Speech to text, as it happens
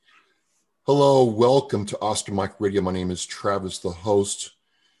Hello, welcome to Oscar Mike Radio. My name is Travis, the host.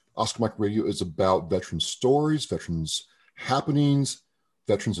 Oscar Mike Radio is about veteran stories, veterans happenings,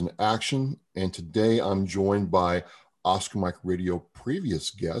 veterans in action. And today I'm joined by Oscar Mike Radio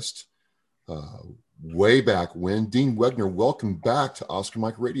previous guest, way back when, Dean Wegner. Welcome back to Oscar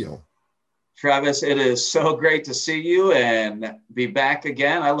Mike Radio. Travis, it is so great to see you and be back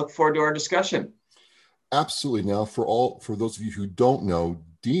again. I look forward to our discussion. Absolutely. Now, for those of you who don't know,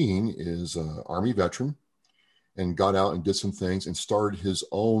 Dean is an Army veteran and got out and did some things and started his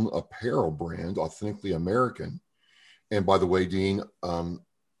own apparel brand, Authentically American. And by the way, Dean,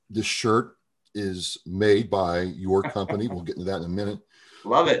 this shirt is made by your company. We'll get into that in a minute.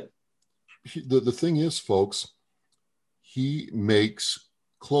 Love it. The thing is, folks, he makes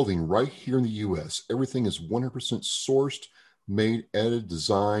clothing right here in the U.S. Everything is 100% sourced, made, edited,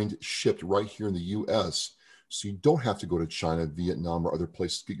 designed, shipped right here in the U.S. So you don't have to go to China, Vietnam, or other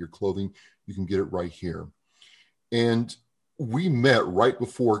places to get your clothing. You can get it right here. And we met right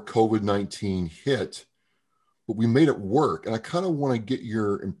before COVID-19 hit, but we made it work. And I kind of want to get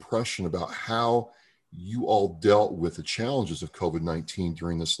your impression about how you all dealt with the challenges of COVID-19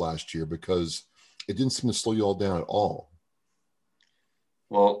 during this last year, because it didn't seem to slow you all down at all.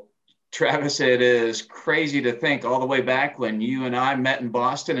 Well, Travis, it is crazy to think all the way back when you and I met in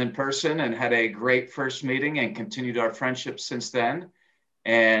Boston in person and had a great first meeting and continued our friendship since then.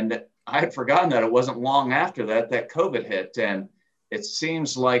 And I had forgotten that it wasn't long after that COVID hit. And it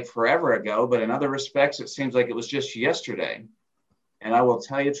seems like forever ago, but in other respects, it seems like it was just yesterday. And I will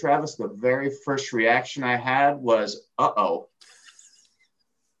tell you, Travis, the very first reaction I had was, uh-oh.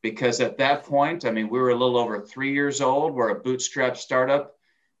 Because at that point, we were a little over 3 years old. We're a bootstrap startup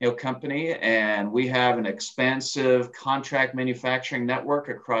company, and we have an expansive contract manufacturing network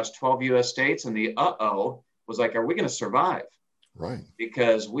across 12 U.S. states. And the was like, are we going to survive? Right.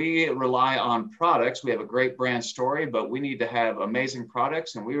 Because we rely on products. We have a great brand story, but we need to have amazing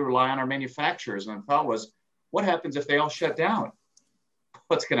products, and we rely on our manufacturers. And the thought was, what happens if they all shut down?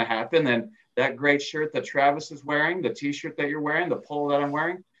 What's going to happen? And that great shirt that Travis is wearing, the t-shirt that you're wearing, the polo that I'm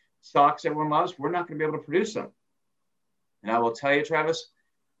wearing, socks everyone loves, we're not going to be able to produce them. And I will tell you, Travis,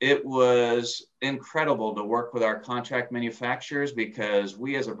 it was incredible to work with our contract manufacturers, because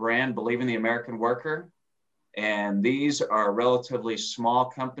we as a brand believe in the American worker. And these are relatively small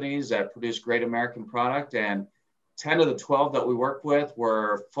companies that produce great American product. And 10 of the 12 that we work with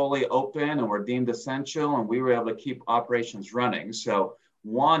were fully open and were deemed essential, and we were able to keep operations running. So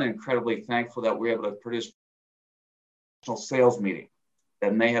one, incredibly thankful that we were able to produce a national sales meeting.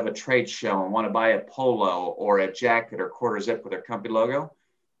 That may have a trade show and want to buy a polo or a jacket or quarter zip with their company logo.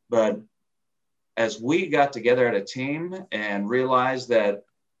 But as we got together at a team and realized that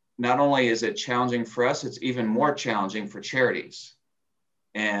not only is it challenging for us, it's even more challenging for charities.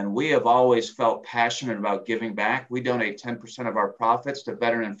 And we have always felt passionate about giving back. We donate 10% of our profits to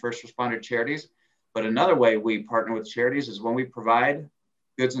veteran and first responder charities. But another way we partner with charities is when we provide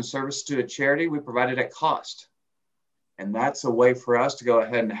goods and services to a charity, we provide it at cost. And that's a way for us to go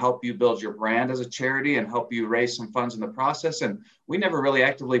ahead and help you build your brand as a charity and help you raise some funds in the process. And we never really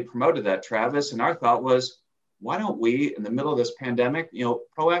actively promoted that, Travis. And our thought was, why don't we, in the middle of this pandemic,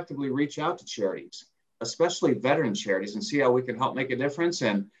 proactively reach out to charities, especially veteran charities, and see how we can help make a difference.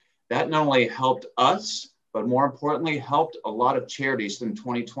 And that not only helped us, but more importantly, helped a lot of charities in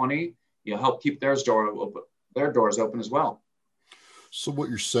 2020, help keep their doors open as well. So what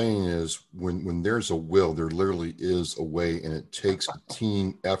you're saying is when there's a will, there literally is a way, and it takes a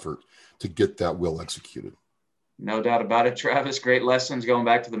team effort to get that will executed. No doubt about it, Travis. Great lessons going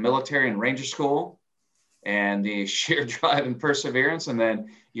back to the military and Ranger School, and the sheer drive and perseverance. And then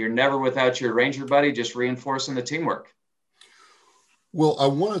you're never without your Ranger buddy, just reinforcing the teamwork. Well, I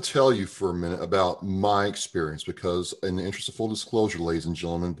want to tell you for a minute about my experience, because in the interest of full disclosure, ladies and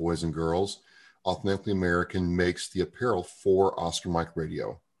gentlemen, boys and girls, Authentically American makes the apparel for Oscar Mike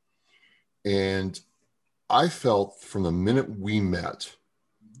Radio. And I felt from the minute we met,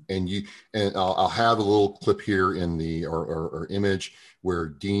 and I'll have a little clip here in the or image where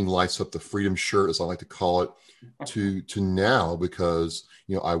Dean lights up the freedom shirt, as I like to call it, to now, because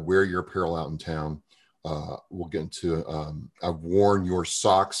I wear your apparel out in town. We'll get into I've worn your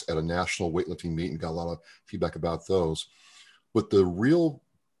socks at a national weightlifting meet and got a lot of feedback about those. But the real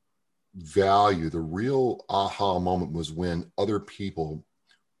value, the real aha moment was when other people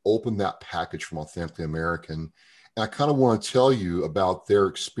opened that package from Authentically American. And I kind of want to tell you about their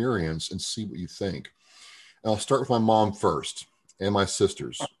experience and see what you think. And I'll start with my mom first and my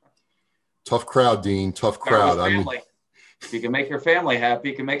sisters. Tough crowd, Dean, tough crowd. If you can make your family happy,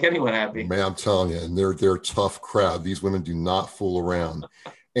 you can make anyone happy. Man, I'm telling you, and they're a tough crowd. These women do not fool around.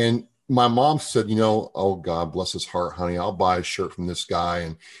 And my mom said, oh God bless his heart, honey, I'll buy a shirt from this guy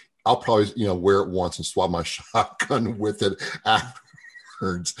and I'll probably, wear it once and swab my shotgun with it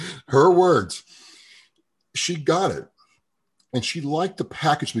afterwards. Her words. She got it. And she liked the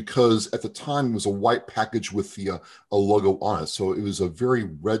package because at the time it was a white package with a logo on it. So it was a very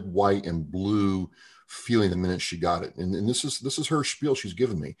red, white, and blue feeling the minute she got it. And this is her spiel she's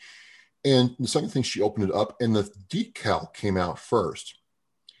given me. And the second thing, she opened it up and the decal came out first.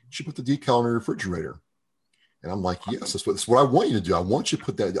 She put the decal in the refrigerator. And I'm like, yes, that's what I want you to do. I want you to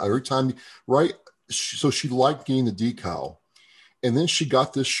put that every time, right? So she liked getting the decal. And then she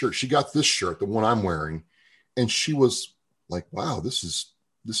got this shirt. She got this shirt, the one I'm wearing. And she was like, wow, this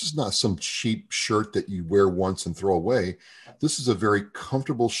is not some cheap shirt that you wear once and throw away. This is a very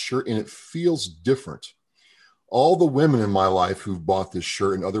comfortable shirt and it feels different. All the women in my life who've bought this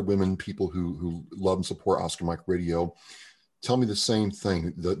shirt and other women, people who love and support Oscar Mike Radio, tell me the same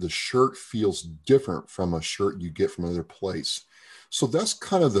thing. The shirt feels different from a shirt you get from another place. So that's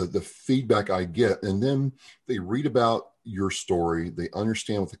kind of the feedback I get. And then they read about your story. They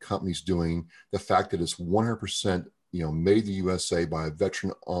understand what the company's doing. The fact that it's 100%, made in the USA by a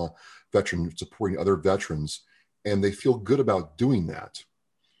veteran supporting other veterans. And they feel good about doing that.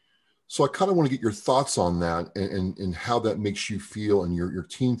 So I kind of want to get your thoughts on that and how that makes you feel and your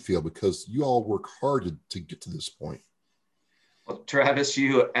team feel, because you all work hard to get to this point. Well, Travis,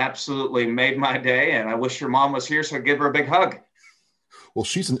 you absolutely made my day, and I wish your mom was here so I'd give her a big hug. Well,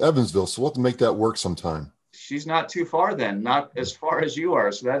 she's in Evansville, so we'll have to make that work sometime. She's not too far then, not as far as you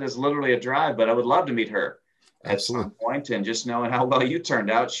are. So that is literally a drive, but I would love to meet her at Absolutely. some point. And just knowing how well you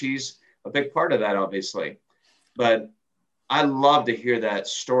turned out, she's a big part of that, obviously. But I love to hear that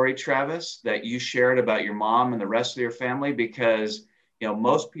story, Travis, that you shared about your mom and the rest of your family, because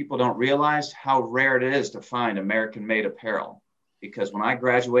most people don't realize how rare it is to find American-made apparel. Because when I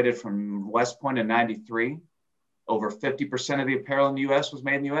graduated from West Point in '93, over 50% of the apparel in the U.S. was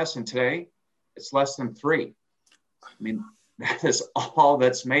made in the U.S. And today it's less than 3%. I mean, that is all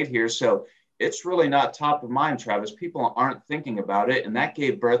that's made here. So it's really not top of mind, Travis. People aren't thinking about it. And that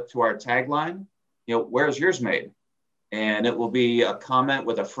gave birth to our tagline, where's yours made? And it will be a comment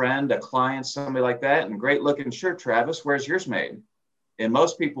with a friend, a client, somebody like that. And great looking shirt, Travis, where's yours made? And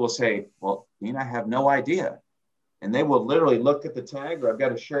most people will say, well, I have no idea. And they will literally look at the tag, or I've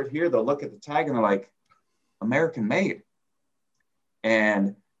got a shirt here. They'll look at the tag and they're like, American made.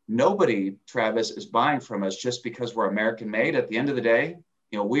 And nobody, Travis, is buying from us just because we're American made. At the end of the day,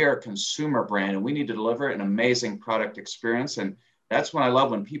 we are a consumer brand and we need to deliver an amazing product experience. And that's when I love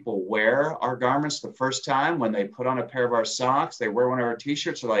when people wear our garments the first time, when they put on a pair of our socks, they wear one of our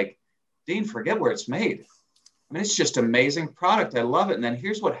t-shirts, they're like, Dean, forget where it's made. I mean, it's just amazing product. I love it. And then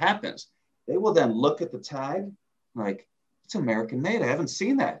here's what happens. They will then look at the tag like, it's American made. I haven't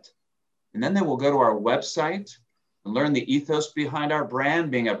seen that. And then they will go to our website and learn the ethos behind our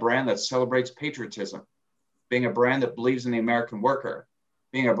brand, being a brand that celebrates patriotism, being a brand that believes in the American worker,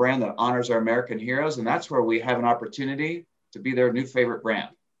 being a brand that honors our American heroes. And that's where we have an opportunity to be their new favorite brand.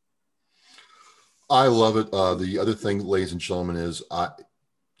 I love it. The other thing, ladies and gentlemen, is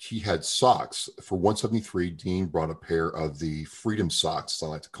he had socks for 173. Dean brought a pair of the Freedom socks, I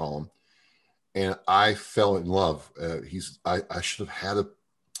like to call them. And I fell in love. I should have had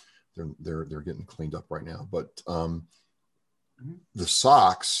they're getting cleaned up right now, but the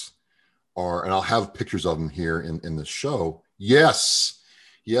socks are, and I'll have pictures of them here in the show. Yes.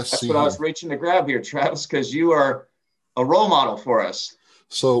 That's what I was reaching to grab here, Travis, because you are a role model for us.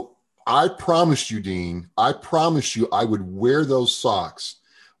 So I promised you, Dean, I promised you I would wear those socks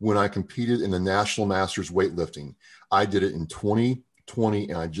when I competed in the National Masters weightlifting. I did it in 2020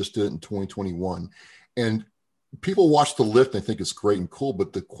 and I just did it in 2021. And people watch the lift and they think it's great and cool,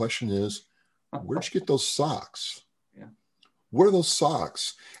 but the question is, where'd you get those socks? Yeah. What are those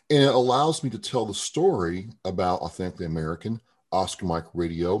socks? And it allows me to tell the story about Authentically American, Oscar Mike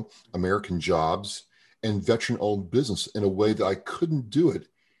Radio, American jobs, and veteran-owned business in a way that I couldn't do it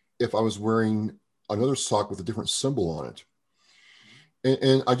if I was wearing another sock with a different symbol on it.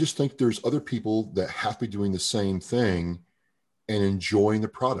 And I just think there's other people that have to be doing the same thing and enjoying the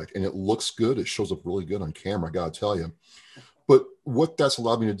product. And it looks good. It shows up really good on camera, I got to tell you. But what that's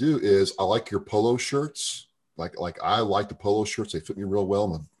allowed me to do is I like your polo shirts. Like I like the polo shirts. They fit me real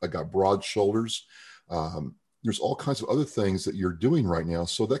well. I got broad shoulders. There's all kinds of other things that you're doing right now.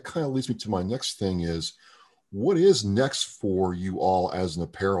 So that kind of leads me to my next thing is, what is next for you all as an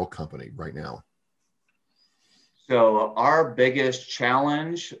apparel company right now? So our biggest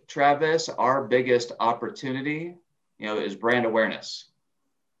challenge, Travis, our biggest opportunity, is brand awareness.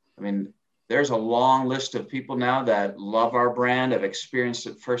 I mean, there's a long list of people now that love our brand, have experienced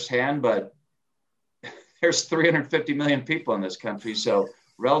it firsthand, but there's 350 million people in this country. So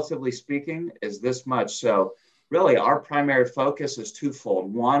relatively speaking is this much. So really our primary focus is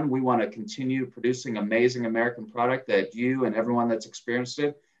twofold. One, we want to continue producing amazing American product that you and everyone that's experienced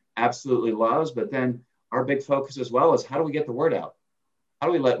it absolutely loves. But then our big focus as well is how do we get the word out? How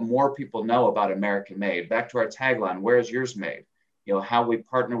do we let more people know about American made? Back to our tagline, where's yours made? You know, how we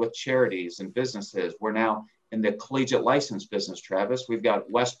partner with charities and businesses. We're now in the collegiate license business, Travis. We've got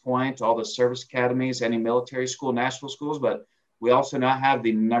West Point, all the service academies, any military school, national schools, but we also now have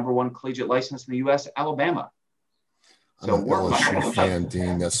the #1 collegiate license in the U.S., Alabama. I'm an LSU fan,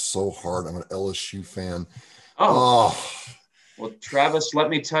 Dean. That's so hard. I'm an LSU fan. Oh. Well, Travis, let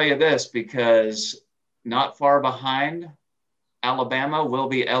me tell you this, because not far behind Alabama will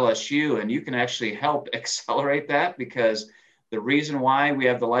be LSU, and you can actually help accelerate that, because the reason why we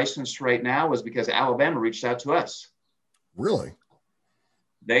have the license right now is because Alabama reached out to us. Really?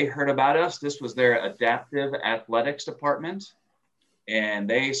 They heard about us. This was their adaptive athletics department, and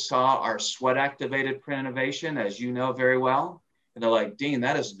they saw our sweat activated print innovation, as you know very well. And they're like, Dean,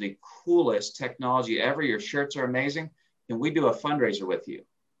 that is the coolest technology ever. Your shirts are amazing. Can we do a fundraiser with you?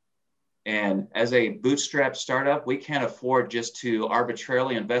 And as a bootstrap startup, we can't afford just to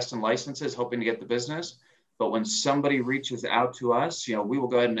arbitrarily invest in licenses, hoping to get the business. But when somebody reaches out to us, you know, we will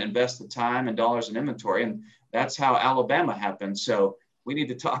go ahead and invest the time and dollars in inventory. And that's how Alabama happened. So we need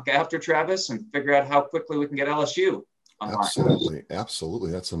to talk after, Travis, and figure out how quickly we can get LSU online. Absolutely.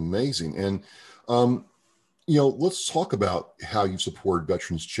 Absolutely. That's amazing. And, you know, let's talk about how you support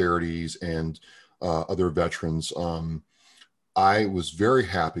veterans charities and other veterans. I was very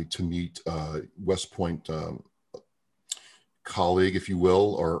happy to meet West Point colleague, if you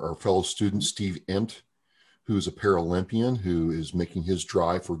will, our fellow student, Steve Ent, who's a Paralympian who is making his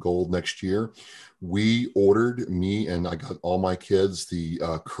drive for gold next year. We ordered, me and I got all my kids, the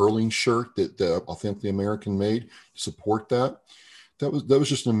curling shirt that Authentically American made to support that. That was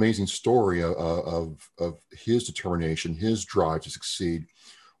just an amazing story of his determination, his drive to succeed,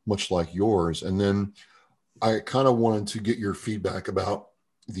 much like yours. And then I kind of wanted to get your feedback about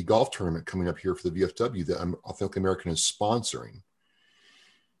the golf tournament coming up here for the VFW that Authentically American is sponsoring.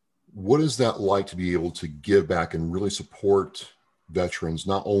 What is that like to be able to give back and really support veterans,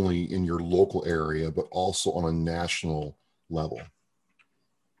 not only in your local area, but also on a national level?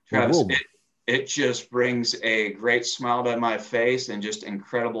 Travis, it just brings a great smile to my face and just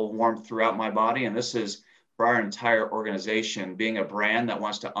incredible warmth throughout my body. And this is for our entire organization, being a brand that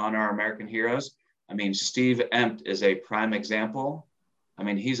wants to honor our American heroes. I mean, Steve Empt is a prime example. I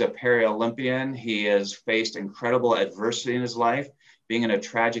mean, he's a Paralympian. He has faced incredible adversity in his life, being in a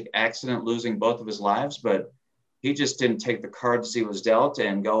tragic accident, losing both of his lives, but he just didn't take the cards he was dealt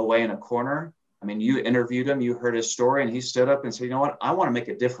and go away in a corner. I mean, you interviewed him, you heard his story, and he stood up and said, you know what, I want to make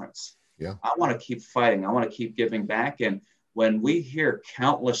a difference. Yeah. I want to keep fighting. I want to keep giving back. And when we hear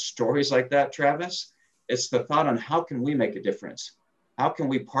countless stories like that, Travis, it's the thought on how can we make a difference? How can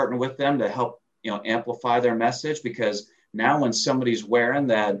we partner with them to help, you know, amplify their message? Because now when somebody's wearing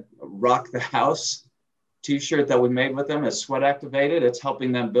that Rock the House t-shirt that we made with them is sweat activated, it's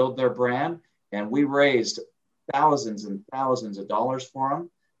helping them build their brand. And we raised thousands and thousands of dollars for them.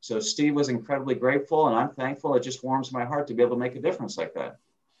 So Steve was incredibly grateful, and I'm thankful. It just warms my heart to be able to make a difference like that.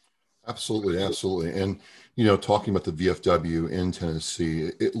 Absolutely. Absolutely. And, you know, talking about the VFW in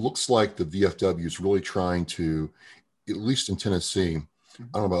Tennessee, it looks like the VFW is really trying to, at least in Tennessee, I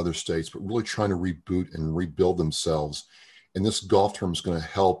don't know about other states, but really trying to reboot and rebuild themselves. And this golf tournament is going to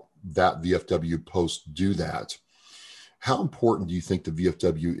help that VFW post do that. How important do you think the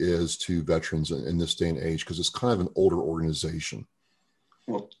VFW is to veterans in this day and age? Because it's kind of an older organization.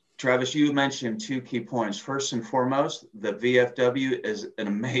 Well, Travis, you mentioned two key points. First and foremost, the VFW is an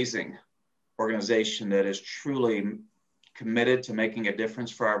amazing organization that is truly committed to making a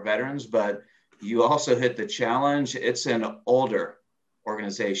difference for our veterans. But you also hit the challenge. It's an older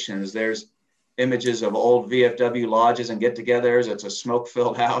organization. There's images of old VFW lodges and get-togethers. It's a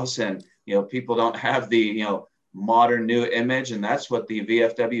smoke-filled house, and people don't have the modern new image, and that's what the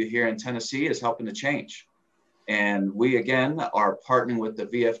VFW here in Tennessee is helping to change. And we again are partnering with the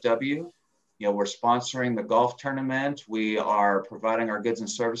VFW. We're sponsoring the golf tournament. We are providing our goods and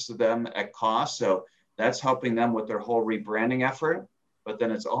services to them at cost. So that's helping them with their whole rebranding effort, but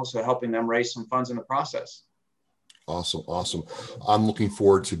then it's also helping them raise some funds in the process. Awesome. Awesome. I'm looking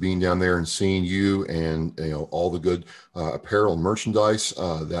forward to being down there and seeing you and all the good apparel and merchandise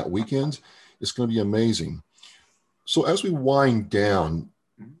that weekend. It's going to be amazing. So as we wind down,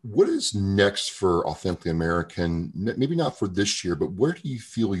 What is next for Authentically American? Maybe not for this year, but where do you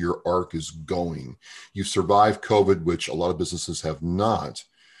feel your arc is going? You've survived COVID, which a lot of businesses have not.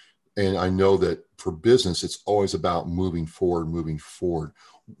 And I know that for business, it's always about moving forward, moving forward.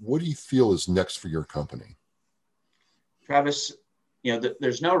 What do you feel is next for your company? Travis,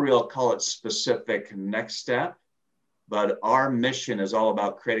 there's no real call it specific next step, but our mission is all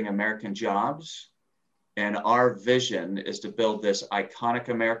about creating American jobs. And our vision is to build this iconic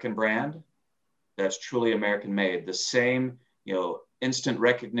American brand that's truly American made. The same, instant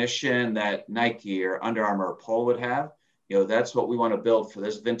recognition that Nike or Under Armour or Polo would have. That's what we want to build for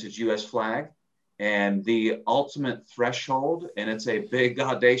this vintage US flag. And the ultimate threshold, and it's a big,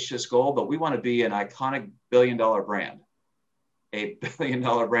 audacious goal, but we want to be an iconic billion-dollar brand, a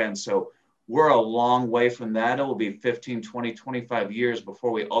billion-dollar brand. So we're a long way from that. It will be 15, 20, 25 years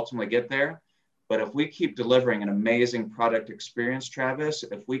before we ultimately get there. But if we keep delivering an amazing product experience, Travis,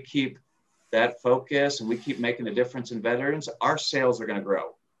 if we keep that focus and we keep making a difference in veterans, our sales are going to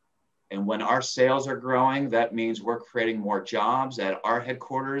grow. And when our sales are growing, that means we're creating more jobs at our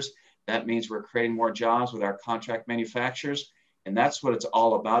headquarters. That means we're creating more jobs with our contract manufacturers. And that's what it's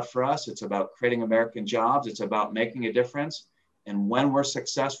all about for us. It's about creating American jobs. It's about making a difference. And when we're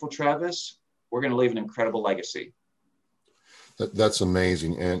successful, Travis, we're going to leave an incredible legacy. That's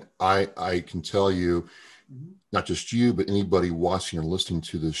amazing. And I can tell you, not just you, but anybody watching or listening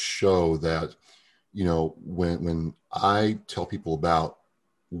to this show that, when I tell people about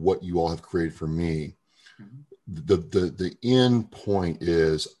what you all have created for me, the end point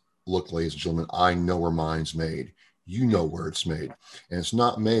is, look, ladies and gentlemen, I know where mine's made. You know where it's made. And it's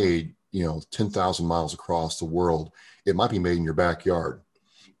not made, 10,000 miles across the world. It might be made in your backyard.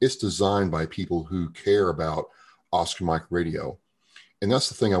 It's designed by people who care about Oscar Mike Radio. And that's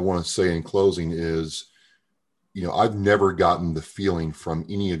the thing I want to say in closing is, I've never gotten the feeling from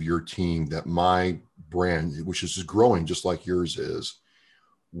any of your team that my brand, which is growing just like yours is,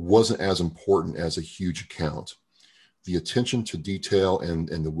 wasn't as important as a huge account. The attention to detail and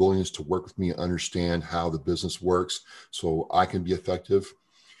the willingness to work with me and understand how the business works so I can be effective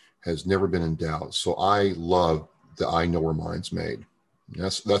has never been in doubt. So I love that I know where mine's made.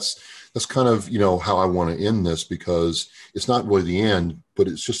 That's kind of, how I want to end this, because it's not really the end, but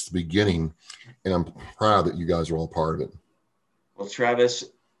it's just the beginning. And I'm proud that you guys are all part of it. Well, Travis,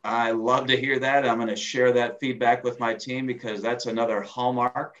 I love to hear that. I'm going to share that feedback with my team, because that's another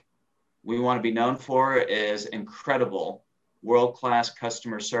hallmark we want to be known for is incredible world-class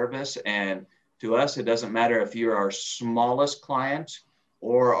customer service. And to us, it doesn't matter if you're our smallest client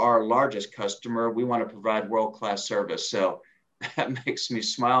or our largest customer, we want to provide world-class service. So that makes me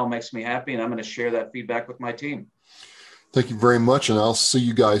smile, makes me happy, and I'm going to share that feedback with my team. Thank you very much, and I'll see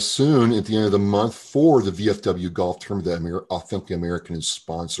you guys soon at the end of the month for the VFW Golf Tournament that Authentically American is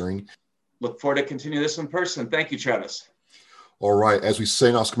sponsoring. Look forward to continue this in person. Thank you, Travis. All right. As we say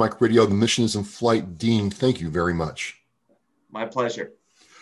in Oscar Mike Radio, the mission is in flight. Dean, thank you very much. My pleasure.